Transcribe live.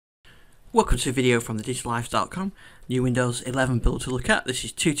Welcome to a video from thedigitallife.com. New Windows 11 build to look at. This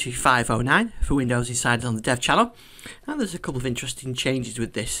is 22509 for Windows Insiders on the dev channel. And there's a couple of interesting changes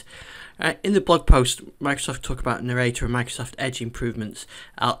with this. In the blog post, Microsoft talk about Narrator and Microsoft Edge improvements.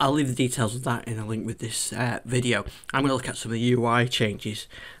 I'll leave the details of that in a link with this video. I'm going to look at some of the UI changes.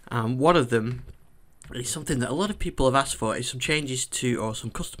 One of them is something that a lot of people have asked for, is some changes to, or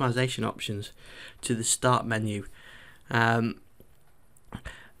some customization options to the start menu.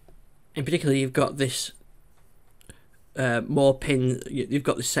 In particular, you've got this more pin. You've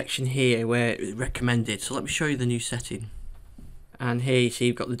got this section here where it's recommended. So let me show you the new setting. And here you see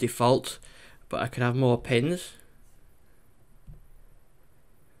you've got the default, but I could have more pins.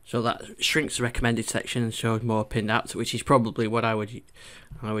 So that shrinks the recommended section and shows more pinned apps, which is probably what I would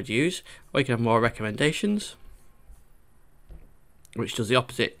use. Or you can have more recommendations, which does the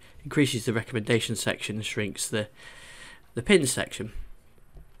opposite, increases the recommendation section and shrinks the pin section.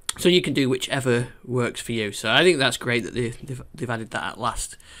 So you can do whichever works for you. So I think that's great that they've added that at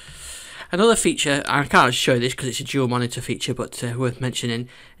last. Another feature, I can't show this because it's a dual monitor feature, but worth mentioning,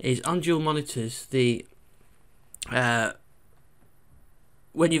 is on dual monitors, the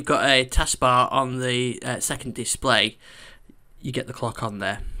when you've got a taskbar on the second display, you get the clock on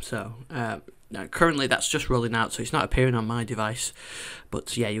there. So now currently that's just rolling out, so it's not appearing on my device,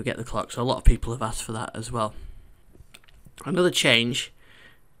 but yeah, you get the clock. So a lot of people have asked for that as well. Another change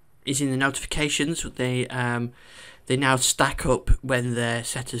is in the notifications. They now stack up when they're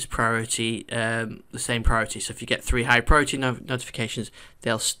set as priority, the same priority. So if you get 3 high priority notifications,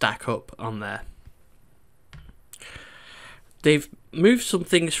 they'll stack up on there. They've moved some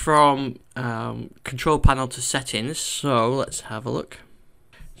things from control panel to settings, so let's have a look.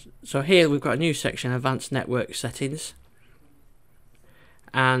 So here we've got a new section, advanced network settings.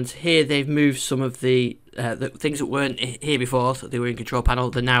 And here they've moved some of the things that weren't here before, that they were in control panel,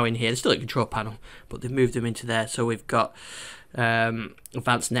 they're now in here. They're still in control panel, but they've moved them into there. So we've got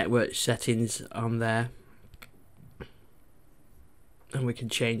advanced network settings on there, and we can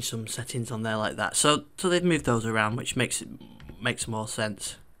change some settings on there like that. So they've moved those around, which makes more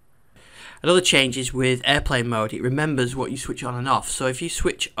sense. Another change is with airplane mode. It remembers what you switch on and off. So if you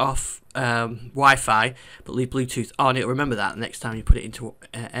switch off Wi-Fi but leave Bluetooth on, it'll remember that next time you put it into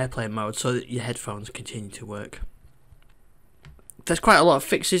airplane mode, so that your headphones continue to work. There's quite a lot of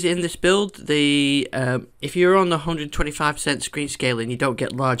fixes in this build. If you're on the 125% screen scaling, you don't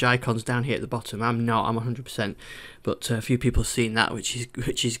get large icons down here at the bottom. I'm 100%, but a few people have seen that, which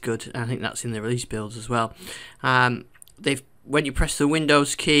is good. I think that's in the release builds as well. When you press the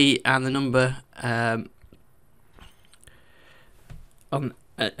Windows key and the number on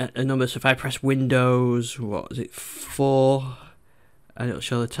a number, so if I press Windows, what is it, 4, and it'll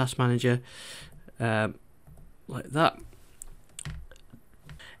show the task manager like that.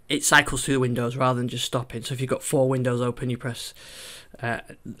 It cycles through the windows rather than just stopping. So if you've got 4 windows open, you press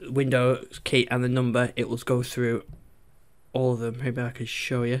Windows key and the number, it will go through all of them. Maybe I could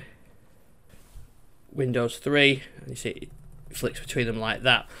show you. Windows 3, and you see it flicks between them like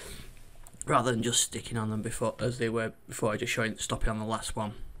that, rather than just sticking on them as they were before, just stopping on the last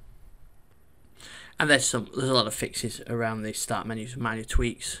one. And there's a lot of fixes around the start menus, minor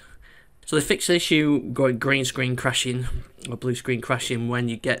tweaks. So they fixed the issue going green screen crashing or blue screen crashing when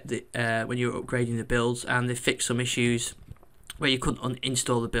you get when you're upgrading the builds, and they fixed some issues where you couldn't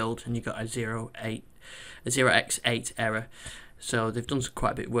uninstall the build and you got a 0x8 error. So they've done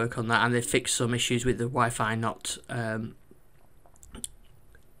quite a bit of work on that, and they've fixed some issues with the Wi-Fi not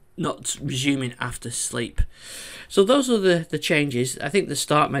resuming after sleep. So those are the changes. I think the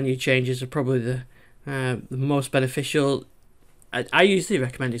start menu changes are probably the most beneficial. I use the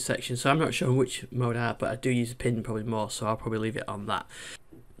recommended section, so I'm not sure which mode I have, but I do use the pin probably more, so I'll probably leave it on that.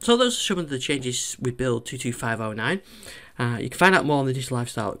 So those are some of the changes with build 22509. You can find out more on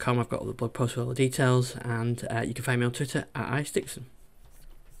thedigitallife.com. I've got all the blog posts with all the details, and you can find me on Twitter @iStixon.